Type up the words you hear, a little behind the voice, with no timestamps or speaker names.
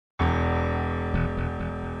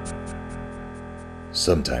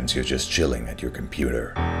Sometimes you're just chilling at your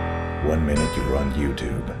computer. 1 minute you're on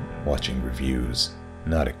YouTube, watching reviews,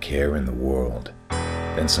 not a care in the world.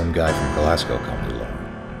 Then some guy from Glasgow comes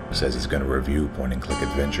along, says he's gonna review point-and-click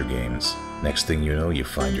adventure games. Next thing you know, you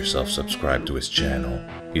find yourself subscribed to his channel.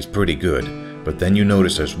 He's pretty good, but then you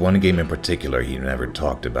notice there's one game in particular he never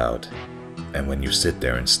talked about. And when you sit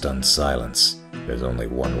there in stunned silence, there's only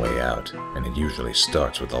one way out, and it usually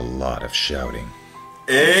starts with a lot of shouting.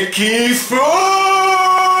 IkiFoo!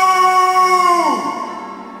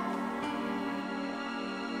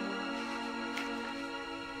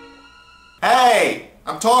 Hey!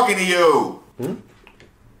 I'm talking to you!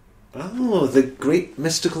 Oh, the great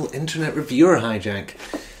mystical internet reviewer hijack.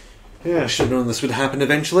 Yeah, I should have known this would happen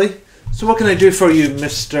eventually. So what can I do for you,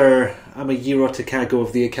 Mr. Amayirot Akago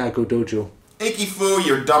of the Akago Dojo? IkiFoo,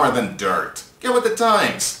 you're dumber than dirt. Get with the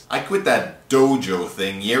times. I quit that dojo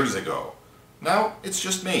thing years ago. Now, it's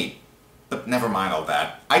just me. But never mind all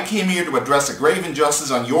that. I came here to address a grave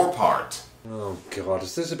injustice on your part. Oh god,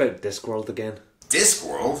 is this about Discworld again?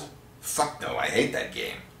 Discworld? Fuck no, I hate that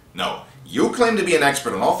game. No, you claim to be an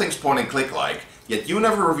expert on all things point-and-click-like, yet you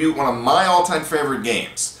never reviewed one of my all-time favorite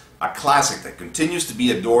games. A classic that continues to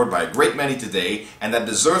be adored by a great many today, and that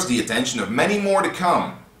deserves the attention of many more to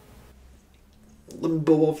come.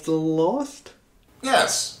 Limbo of the Lost?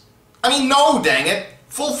 Yes. I mean, no, dang it!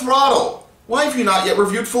 Full Throttle! Why have you not yet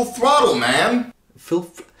reviewed Full Throttle, man?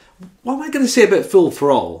 What am I going to say about Full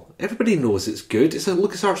Throttle? Everybody knows it's good. It's a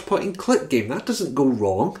LucasArts point-and-click game. That doesn't go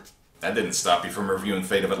wrong. That didn't stop you from reviewing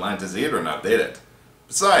Fate of Atlantis either, now did it?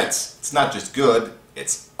 Besides, it's not just good,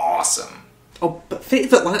 it's awesome. Oh, but Fate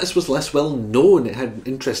of Atlantis was less well known. It had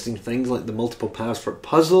interesting things like the multiple paths for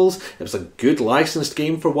puzzles. It was a good licensed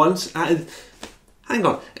game for once. And hang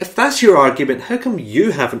on, if that's your argument, how come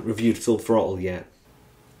you haven't reviewed Full Throttle yet?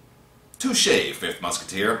 Touché, Fifth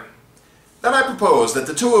Musketeer. Then I propose that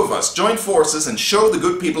the two of us join forces and show the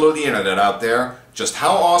good people of the internet out there just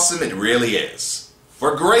how awesome it really is.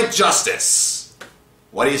 For great justice!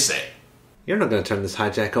 What do you say? You're not going to turn this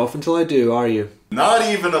hijack off until I do, are you? Not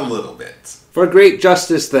even a little bit. For great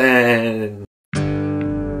justice, then!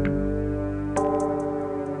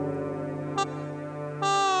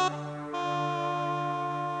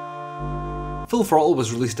 Full Throttle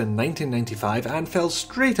was released in 1995 and fell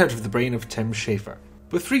straight out of the brain of Tim Schafer.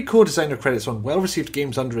 With 3 co-designer credits on well-received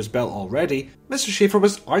games under his belt already, Mr. Schafer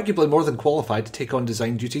was arguably more than qualified to take on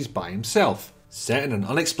design duties by himself. Set in an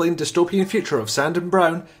unexplained dystopian future of sand and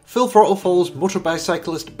brown, Full Throttle follows motor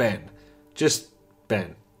bicyclist Ben. Just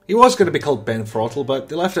Ben. He was going to be called Ben Throttle, but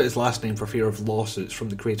they left out his last name for fear of lawsuits from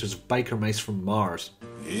the creators of Biker Mice from Mars.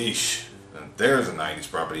 Yeesh. And there's a 90s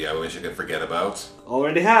property I wish I could forget about.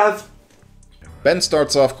 Already have. Ben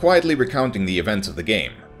starts off quietly recounting the events of the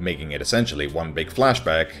game, making it essentially one big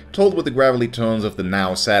flashback, told with the gravelly tones of the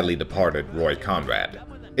now sadly departed Roy Conrad.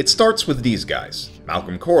 It starts with these guys.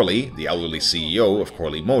 Malcolm Corley, the elderly CEO of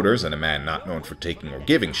Corley Motors and a man not known for taking or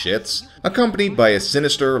giving shits, accompanied by a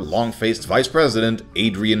sinister, long-faced vice president,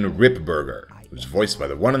 Adrian Ripburger, who's voiced by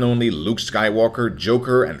the one and only Luke Skywalker,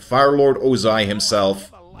 Joker, and Firelord Ozai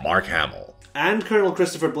himself, Mark Hamill. And Colonel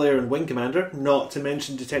Christopher Blair and Wing Commander, not to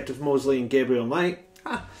mention Detective Mosley and Gabriel Knight.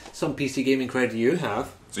 Some PC gaming credit you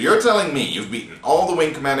have. So you're telling me you've beaten all the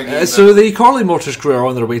Wing Commander games? So the Corley Motors crew are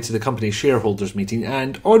on their way to the company's shareholders meeting,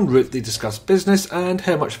 and en route they discuss business and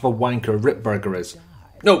how much of a wanker Ripburger is.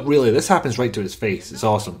 No, really, this happens right to his face. It's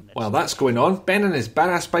awesome. While that's going on, Ben and his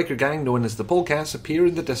badass biker gang known as the Polecats appear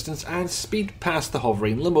in the distance and speed past the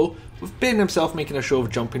hovering limo, with Ben himself making a show of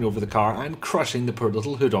jumping over the car and crushing the poor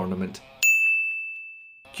little hood ornament.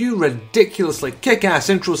 Cue ridiculously kick-ass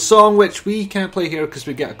intro song, which we can't play here because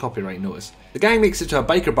we get a copyright notice. The gang makes it to a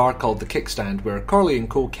biker bar called the Kickstand, where Corley and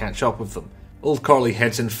co catch up with them. Old Corley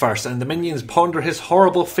heads in first, and the minions ponder his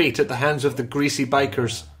horrible fate at the hands of the greasy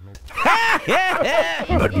bikers.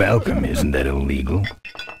 But Malcolm, isn't that illegal?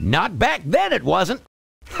 Not back then it wasn't.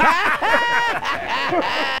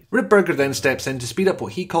 Ripburger then steps in to speed up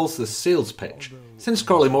what he calls the sales pitch. Since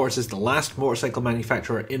Corley Motors is the last motorcycle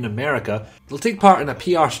manufacturer in America, they'll take part in a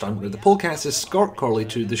PR stunt where the Polecats escort Corley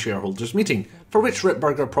to the shareholders' meeting, for which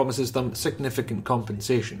Ripburger promises them significant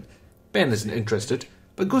compensation. Ben isn't interested,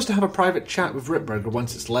 but goes to have a private chat with Ripburger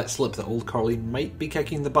once it's let slip that old Corley might be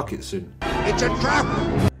kicking the bucket soon. It's a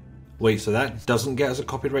trap! Wait, so that doesn't get us a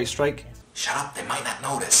copyright strike? Shut up, they might not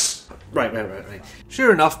notice. Right.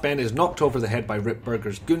 Sure enough, Ben is knocked over the head by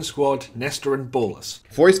Ripburger's goon squad, Nestor and Bolus.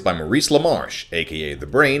 Voiced by Maurice LaMarche, aka The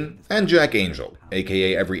Brain, and Jack Angel,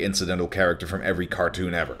 aka every incidental character from every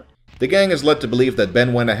cartoon ever. The gang is led to believe that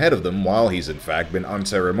Ben went ahead of them while he's in fact been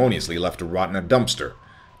unceremoniously left to rot in a dumpster.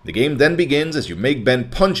 The game then begins as you make Ben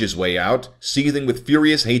punch his way out, seething with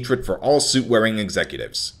furious hatred for all suit-wearing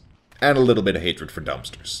executives. And a little bit of hatred for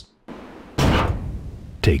dumpsters.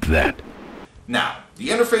 Take that. Now, the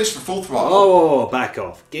interface for Full Throttle... Oh, back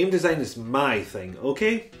off. Game design is my thing,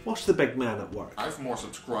 okay? Watch the big man at work. I have more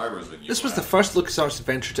subscribers than you. This was the first LucasArts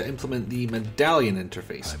adventure to implement the medallion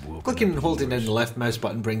interface. Clicking and holding down the left mouse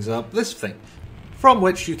button brings up this thing, from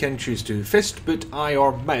which you can choose to fist, boot, eye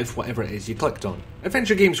or mouth whatever it is you clicked on.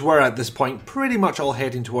 Adventure games were at this point pretty much all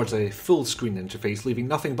heading towards a full screen interface, leaving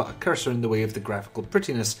nothing but a cursor in the way of the graphical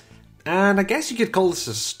prettiness, and I guess you could call this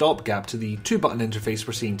a stopgap to the 2-button interface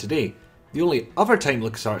we're seeing today. The only other time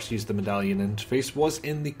LucasArts used the medallion interface was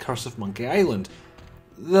in The Curse of Monkey Island.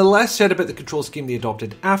 The less said about the control scheme they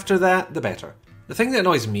adopted after that, the better. The thing that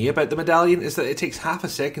annoys me about the medallion is that it takes half a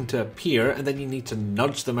second to appear and then you need to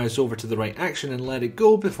nudge the mouse over to the right action and let it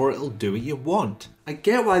go before it'll do what you want. I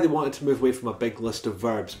get why they wanted to move away from a big list of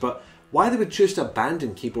verbs, but why they would choose to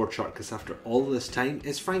abandon keyboard shortcuts after all this time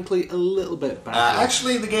is frankly a little bit bad.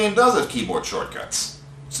 Actually, the game does have keyboard shortcuts.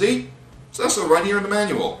 See? It says so right here in the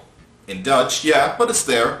manual. In Dutch, yeah, but it's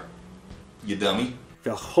there. You dummy.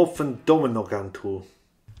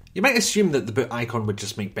 You might assume that the boot icon would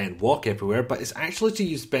just make Ben walk everywhere, but it's actually to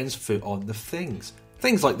use Ben's foot on the things.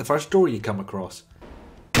 Things like the first door you come across.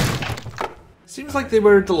 Seems like they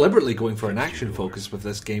were deliberately going for an action focus with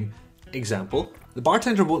this game. Example, the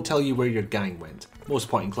bartender won't tell you where your gang went. Most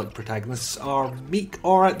point-and-click protagonists are meek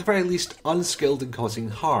or at the very least unskilled in causing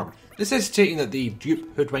harm, necessitating that they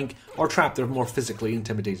dupe, hoodwink or trap their more physically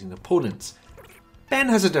intimidating opponents. Ben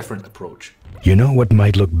has a different approach. You know what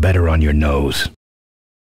might look better on your nose?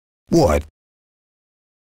 What?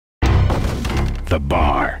 The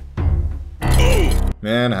bar.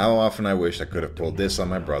 Man, how often I wish I could have pulled this on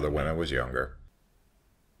my brother when I was younger.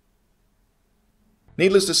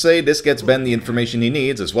 Needless to say, this gets Ben the information he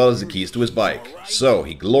needs as well as the keys to his bike. So,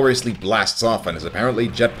 he gloriously blasts off on his apparently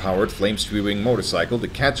jet-powered, flame-spewing motorcycle to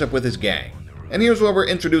catch up with his gang. And here's where we're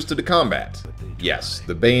introduced to the combat. Yes,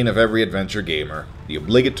 the bane of every adventure gamer, the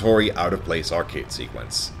obligatory out-of-place arcade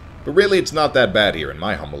sequence. But really, it's not that bad here, in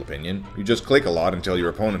my humble opinion. You just click a lot until your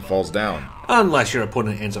opponent falls down. Unless your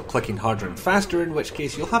opponent ends up clicking harder and faster, in which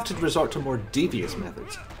case you'll have to resort to more devious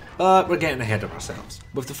methods. But we're getting ahead of ourselves.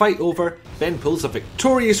 With the fight over, Ben pulls a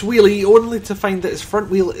victorious wheelie only to find that his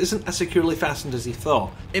front wheel isn't as securely fastened as he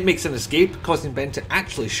thought. It makes an escape, causing Ben to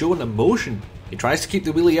actually show an emotion. He tries to keep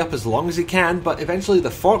the wheelie up as long as he can, but eventually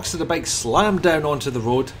the forks of the bike slam down onto the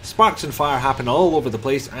road, sparks and fire happen all over the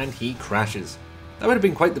place, and he crashes. That would have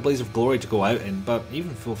been quite the blaze of glory to go out in, but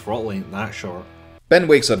even Full Throttle ain't that short. Ben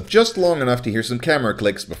wakes up just long enough to hear some camera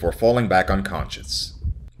clicks before falling back unconscious.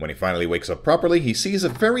 When he finally wakes up properly, he sees a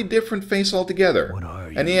very different face altogether,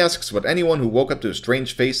 and he asks what anyone who woke up to a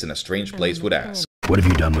strange face in a strange place would ask. What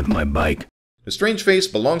have you done with my bike? The strange face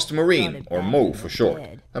belongs to Maureen, or Mo for short,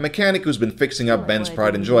 a mechanic who's been fixing up Ben's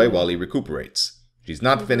pride and joy while he recuperates. She's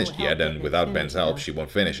not finished yet, and without Ben's help, she won't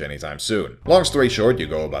finish anytime soon. Long story short, you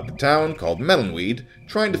go about the town, called Melonweed,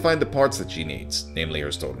 trying to find the parts that she needs, namely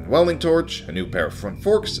her stolen welding torch, a new pair of front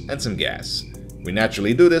forks, and some gas. We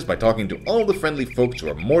naturally do this by talking to all the friendly folks who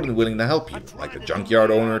are more than willing to help you, like the junkyard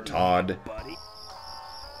owner, Todd,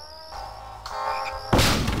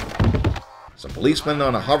 some policemen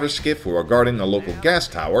on a hover skiff who are guarding a local gas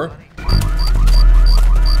tower,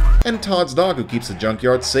 and Todd's dog who keeps the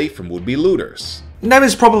junkyard safe from would-be looters. Now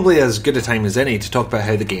is probably as good a time as any to talk about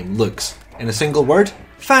how the game looks. In a single word,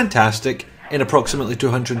 fantastic. In approximately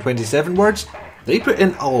 227 words, they put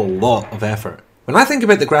in a lot of effort. When I think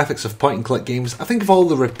about the graphics of point-and-click games, I think of all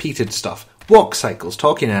the repeated stuff. Walk cycles,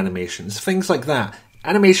 talking animations, things like that.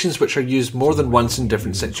 Animations which are used more than once in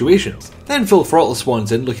different situations. Then Full Throttle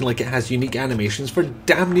swans in looking like it has unique animations for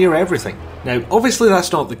damn near everything. Now, obviously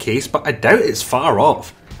that's not the case, but I doubt it's far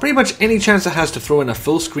off. Pretty much any chance it has to throw in a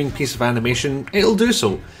full screen piece of animation, it'll do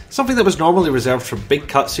so. Something that was normally reserved for big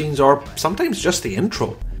cutscenes or sometimes just the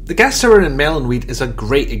intro. The gas tower in Melonweed is a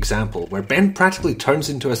great example, where Ben practically turns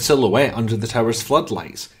into a silhouette under the tower's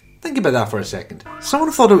floodlights. Think about that for a second.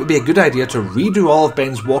 Someone thought it would be a good idea to redo all of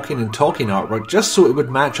Ben's walking and talking artwork just so it would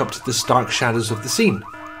match up to the stark shadows of the scene.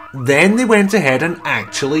 Then they went ahead and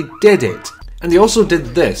actually did it. And they also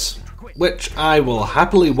did this, which I will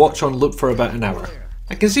happily watch on loop for about an hour.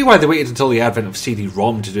 I can see why they waited until the advent of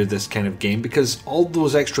CD-ROM to do this kind of game, because all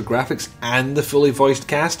those extra graphics and the fully voiced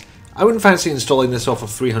cast, I wouldn't fancy installing this off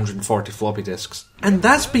of 340 floppy disks. And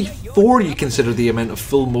that's before you consider the amount of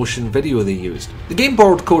full motion video they used. The game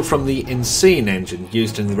borrowed code from the Insane engine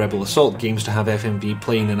used in the Rebel Assault games to have FMV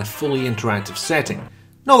playing in a fully interactive setting.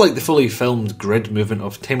 Not like the fully filmed grid movement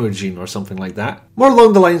of Temujin or something like that. More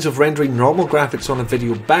along the lines of rendering normal graphics on a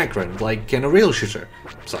video background, like in a rail shooter,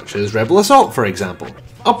 such as Rebel Assault for example.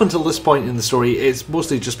 Up until this point in the story, it's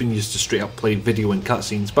mostly just been used to straight up play video and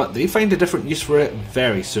cutscenes, but they find a different use for it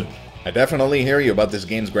very soon. I definitely hear you about this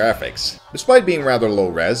game's graphics. Despite being rather low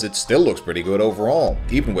res, it still looks pretty good overall,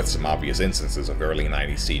 even with some obvious instances of early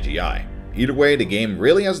 90s CGI. Either way, the game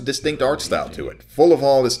really has a distinct art style to it, full of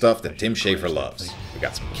all the stuff that Tim Schafer loves. We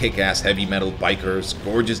got some kick-ass heavy metal bikers,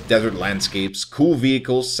 gorgeous desert landscapes, cool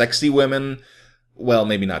vehicles, sexy women. Well,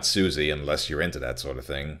 maybe not Susie, unless you're into that sort of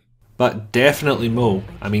thing. But definitely Mo.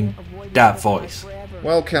 I mean, that voice.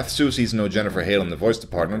 Well, Kath Susie's no Jennifer Hale in the voice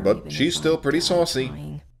department, but she's still pretty saucy.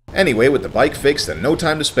 Anyway, with the bike fixed and no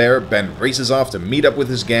time to spare, Ben races off to meet up with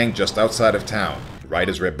his gang just outside of town. Right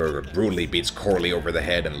as Ripburger brutally beats Corley over the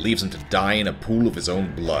head and leaves him to die in a pool of his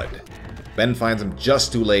own blood. Ben finds him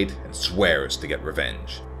just too late and swears to get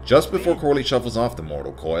revenge. Just before Corley shuffles off the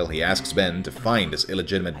mortal coil, he asks Ben to find his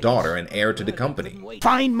illegitimate daughter and heir to the company.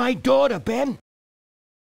 Find my daughter, Ben.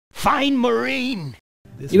 Find Maureen.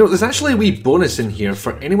 You know, there's actually a wee bonus in here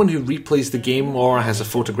for anyone who replays the game or has a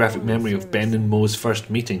photographic memory of Ben and Mo's first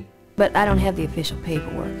meeting. But I don't have the official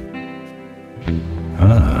paperwork.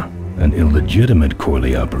 Ah, an illegitimate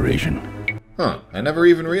Corley operation. Huh, I never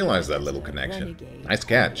even realized that little connection. Nice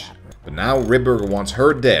catch. But now Ripburger wants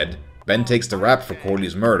her dead, Ben takes the rap for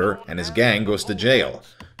Corley's murder, and his gang goes to jail.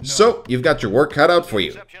 So, you've got your work cut out for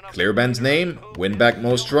you. Clear Ben's name, win back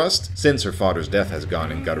Mo's trust, since her father's death has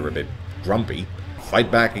gone and got her a bit grumpy. Fight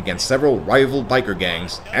back against several rival biker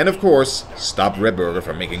gangs, and of course, stop Ripburger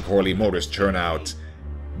from making Corley Motors churn out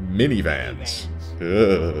minivans.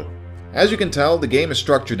 Ugh. As you can tell, the game is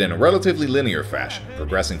structured in a relatively linear fashion,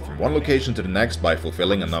 progressing from one location to the next by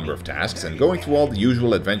fulfilling a number of tasks and going through all the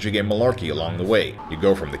usual adventure game malarkey along the way. You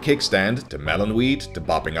go from the kickstand, to Melonweed, to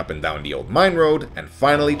bopping up and down the old mine road, and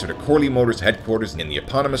finally to the Corley Motors headquarters in the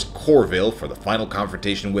eponymous Corville for the final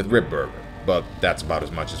confrontation with Ripburger. But that's about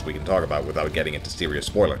as much as we can talk about without getting into serious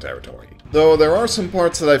spoiler territory. Though there are some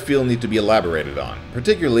parts that I feel need to be elaborated on,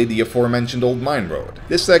 particularly the aforementioned old mine road.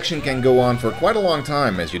 This section can go on for quite a long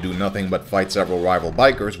time as you do nothing but fight several rival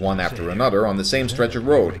bikers one after another on the same stretch of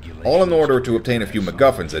road, all in order to obtain a few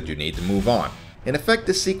MacGuffins that you need to move on. In effect,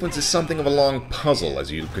 this sequence is something of a long puzzle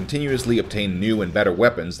as you continuously obtain new and better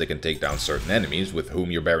weapons that can take down certain enemies with whom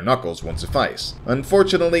your bare knuckles won't suffice.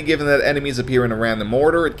 Unfortunately, given that enemies appear in a random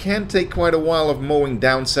order, it can take quite a while of mowing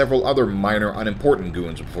down several other minor, unimportant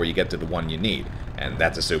goons before you get to the one you need, and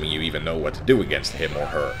that's assuming you even know what to do against him or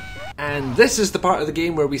her. And this is the part of the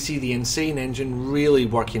game where we see the insane engine really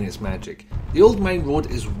working its magic. The Old Mine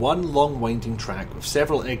Road is one long winding track with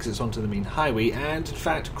several exits onto the main highway and in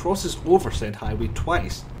fact crosses over said highway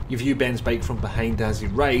twice. You view Ben's bike from behind as he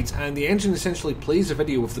rides and the engine essentially plays a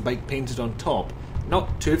video with the bike painted on top.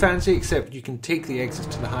 Not too fancy, except you can take the exits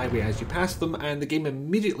to the highway as you pass them and the game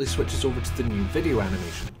immediately switches over to the new video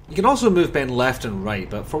animation. You can also move Ben left and right,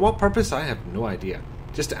 but for what purpose I have no idea.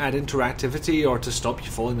 Just to add interactivity or to stop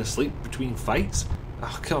you falling asleep between fights?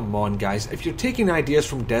 Oh, come on guys, if you're taking ideas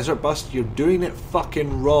from Desert Bus, you're doing it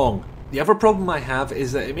fucking wrong. The other problem I have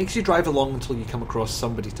is that it makes you drive along until you come across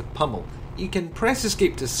somebody to pummel. You can press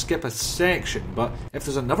escape to skip a section, but if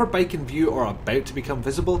there's another bike in view or about to become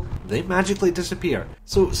visible, they magically disappear.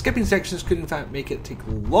 So skipping sections could in fact make it take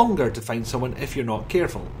longer to find someone if you're not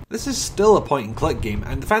careful. This is still a point and click game,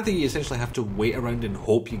 and the fact that you essentially have to wait around and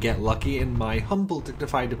hope you get lucky, in my humble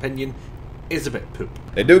dignified opinion, is a bit poop.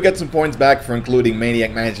 They do get some points back for including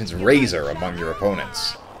Maniac Mansion's Razor among your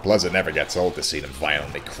opponents. Plus, it never gets old to see them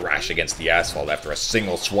violently crash against the asphalt after a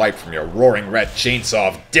single swipe from your roaring red chainsaw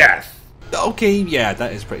of death. Okay, yeah,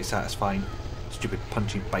 that is pretty satisfying. Stupid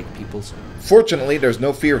punchy bike peoples. Fortunately, there's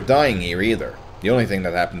no fear of dying here either. The only thing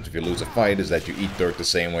that happens if you lose a fight is that you eat dirt the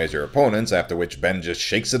same way as your opponents, after which Ben just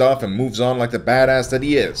shakes it off and moves on like the badass that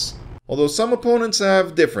he is. Although some opponents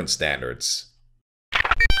have different standards.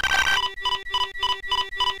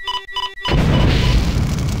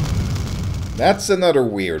 That's another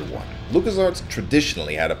weird one. LucasArts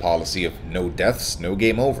traditionally had a policy of no deaths, no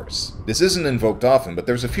game overs. This isn't invoked often, but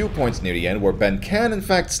there's a few points near the end where Ben can in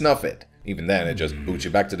fact snuff it. Even then, it just boots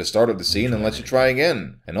you back to the start of the scene and lets you try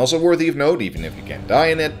again. And also worthy of note, even if you can't die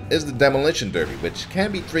in it, is the Demolition Derby, which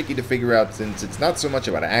can be tricky to figure out since it's not so much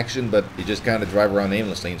about action, but you just kind of drive around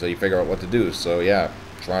aimlessly until you figure out what to do. So yeah,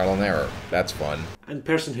 trial and error. That's fun. And the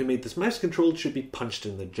person who made this mouse control should be punched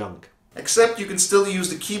in the junk. Except you can still use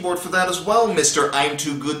the keyboard for that as well, Mr. I'm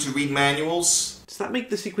Too Good to Read Manuals. Does that make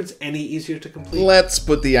the sequence any easier to complete? Let's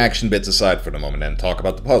put the action bits aside for the moment and talk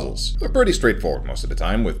about the puzzles. They're pretty straightforward most of the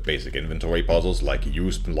time, with basic inventory puzzles like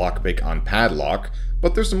use lockpick on padlock,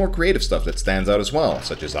 but there's some more creative stuff that stands out as well,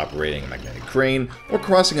 such as operating a magnetic crane or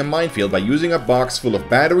crossing a minefield by using a box full of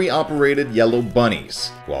battery-operated yellow bunnies,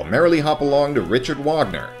 while merrily hop along to Richard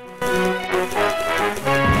Wagner.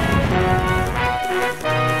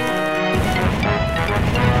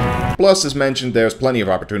 Plus, as mentioned, there's plenty of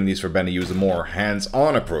opportunities for Ben to use a more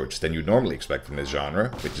hands-on approach than you'd normally expect from this genre,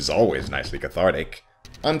 which is always nicely cathartic.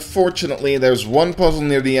 Unfortunately, there's one puzzle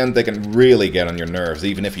near the end that can really get on your nerves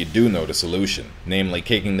even if you do know the solution, namely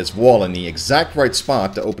kicking this wall in the exact right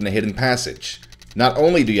spot to open a hidden passage. Not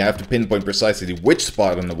only do you have to pinpoint precisely which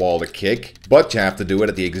spot on the wall to kick, but you have to do it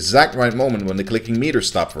at the exact right moment when the clicking meter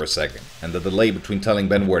stops for a second, and the delay between telling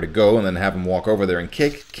Ben where to go and then have him walk over there and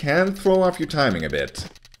kick can throw off your timing a bit.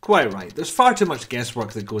 Quite right, there's far too much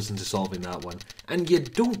guesswork that goes into solving that one, and you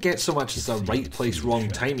don't get so much as a right place wrong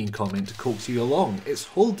timing comment to coax you along. It's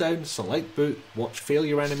hold down, select boot, watch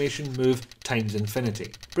failure animation, move, times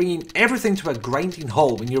infinity, bringing everything to a grinding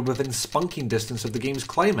halt when you're within spunking distance of the game's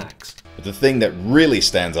climax. But the thing that really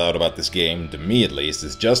stands out about this game, to me at least,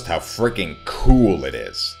 is just how freaking cool it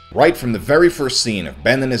is. Right from the very first scene of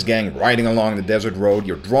Ben and his gang riding along the desert road,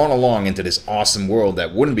 you're drawn along into this awesome world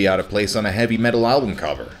that wouldn't be out of place on a heavy metal album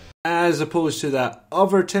cover. As opposed to that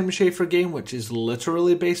other Tim Schafer game which is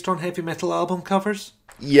literally based on heavy metal album covers?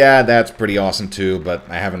 Yeah, that's pretty awesome too, but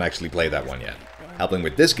I haven't actually played that one yet. Helping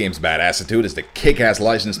with this game's badassitude is the kick-ass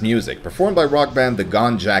licensed music, performed by rock band The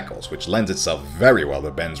Gone Jackals, which lends itself very well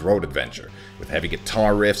to Ben's road adventure, with heavy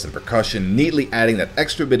guitar riffs and percussion neatly adding that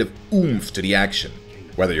extra bit of oomph to the action.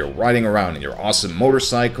 Whether you're riding around in your awesome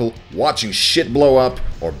motorcycle, watching shit blow up,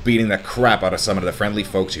 or beating the crap out of some of the friendly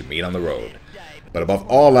folks you meet on the road. But above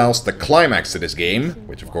all else, the climax to this game,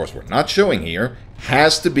 which of course we're not showing here,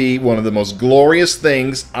 has to be one of the most glorious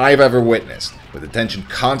things I've ever witnessed, with the tension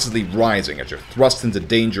constantly rising as you're thrust into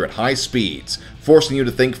danger at high speeds, forcing you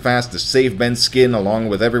to think fast to save Ben's skin along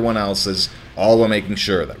with everyone else's, all while making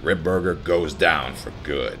sure that Rip Burger goes down for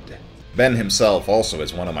good. Ben himself also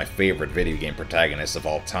is one of my favorite video game protagonists of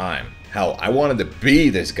all time. Hell, I wanted to be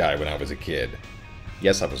this guy when I was a kid.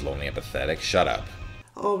 Yes, I was lonely and pathetic, shut up.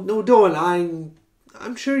 Oh, no, don't,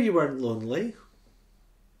 I'm sure you weren't lonely.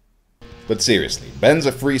 But seriously, Ben's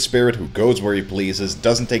a free spirit who goes where he pleases,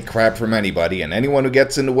 doesn't take crap from anybody, and anyone who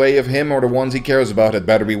gets in the way of him or the ones he cares about had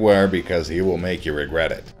better beware because he will make you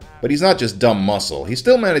regret it. But he's not just dumb muscle, he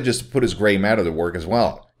still manages to put his grey matter to work as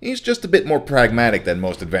well. He's just a bit more pragmatic than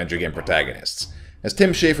most adventure game protagonists. As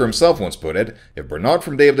Tim Schafer himself once put it, if Bernard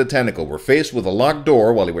from Day of the Tentacle were faced with a locked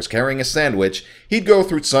door while he was carrying a sandwich, he'd go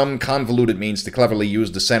through some convoluted means to cleverly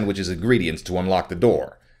use the sandwich's ingredients to unlock the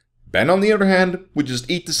door. Ben, on the other hand, would just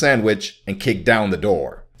eat the sandwich and kick down the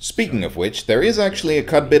door. Speaking of which, there is actually a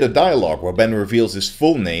cut bit of dialogue where Ben reveals his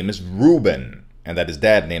full name is Reuben, and that his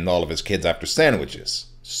dad named all of his kids after sandwiches.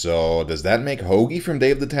 So, does that make Hoagie from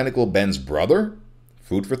Day of the Tentacle Ben's brother?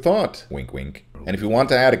 Food for thought, wink wink. And if you want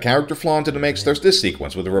to add a character flaw into the mix, there's this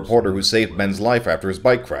sequence with a reporter who saved Ben's life after his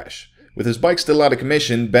bike crash. With his bike still out of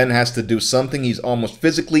commission, Ben has to do something he's almost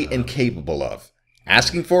physically incapable of.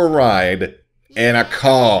 Asking for a ride in a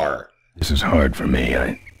car. This is hard for me.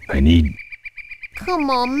 I need... Come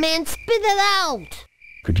on, man, spit it out!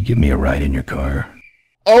 Could you give me a ride in your car?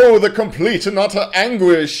 Oh, the complete and utter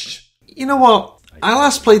anguish! You know what? I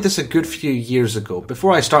last played this a good few years ago,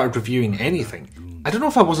 before I started reviewing anything. I don't know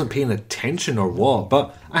if I wasn't paying attention or what,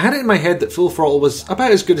 but I had it in my head that Full Throttle was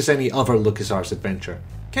about as good as any other LucasArts adventure.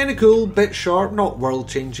 Kinda cool, bit short, not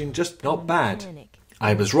world-changing, just not bad.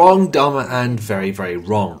 I was wrong, dumb, and very, very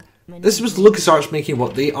wrong. This was LucasArts making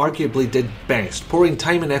what they arguably did best, pouring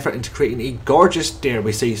time and effort into creating a gorgeous, dare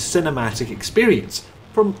we say, cinematic experience.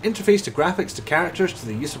 From interface to graphics to characters to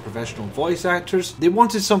the use of professional voice actors, they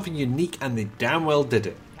wanted something unique and they damn well did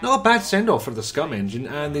it. Not a bad send-off for the Scum engine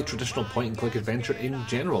and the traditional point-and-click adventure in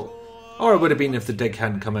general. Or it would have been if the dig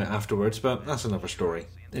hadn't come out afterwards, but that's another story.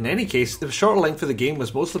 In any case, the shorter length of the game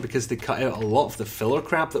was mostly because they cut out a lot of the filler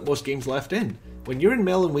crap that most games left in. When you're in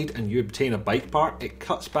Melonweed and you obtain a bike part, it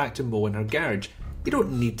cuts back to Mo in her garage. You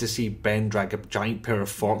don't need to see Ben drag a giant pair of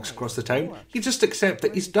forks across the town, you just accept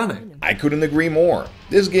that he's done it. I couldn't agree more.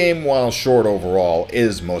 This game, while short overall,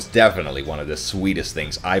 is most definitely one of the sweetest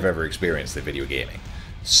things I've ever experienced in video gaming.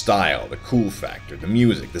 Style, the cool factor, the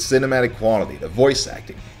music, the cinematic quality, the voice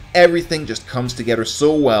acting, everything just comes together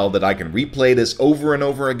so well that I can replay this over and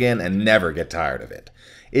over again and never get tired of it.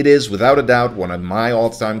 It is, without a doubt, one of my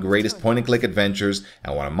all-time greatest point-and-click adventures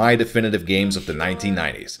and one of my definitive games of the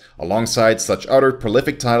 1990s, alongside such utter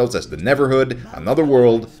prolific titles as The Neverhood, Another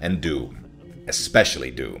World, and Doom.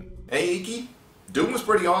 especially Doom. Hey, Iki? Doom was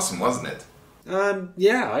pretty awesome, wasn't it?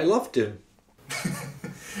 Yeah, I love Doom.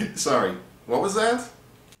 Sorry, what was that?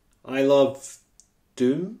 I love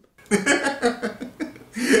Doom?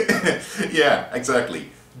 Yeah,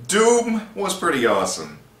 exactly. Doom was pretty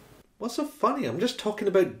awesome. What's so funny? I'm just talking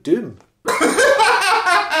about Doom.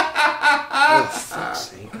 Oh, fuck's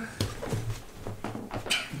sake.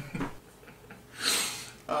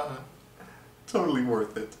 Totally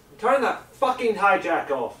worth it. Turn that fucking hijack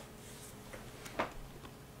off.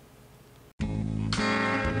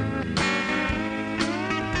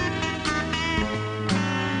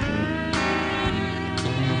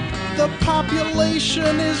 The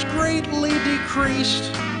population is greatly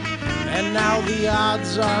decreased, and now the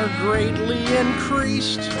odds are greatly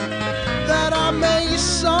increased that I may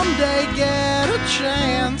someday get a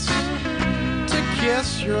chance to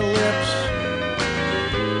kiss your lips.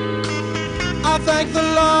 I thank the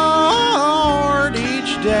Lord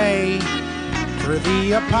each day for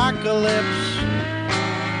the apocalypse.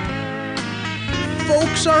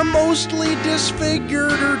 Folks are mostly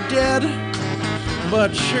disfigured or dead,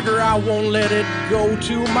 but sugar, I won't let it go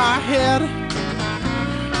to my head.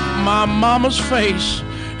 My mama's face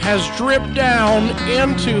has dripped down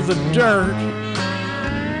into the dirt,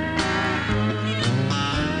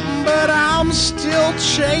 but I'm still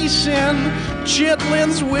chasing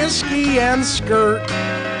Chitlin's whiskey and skirt.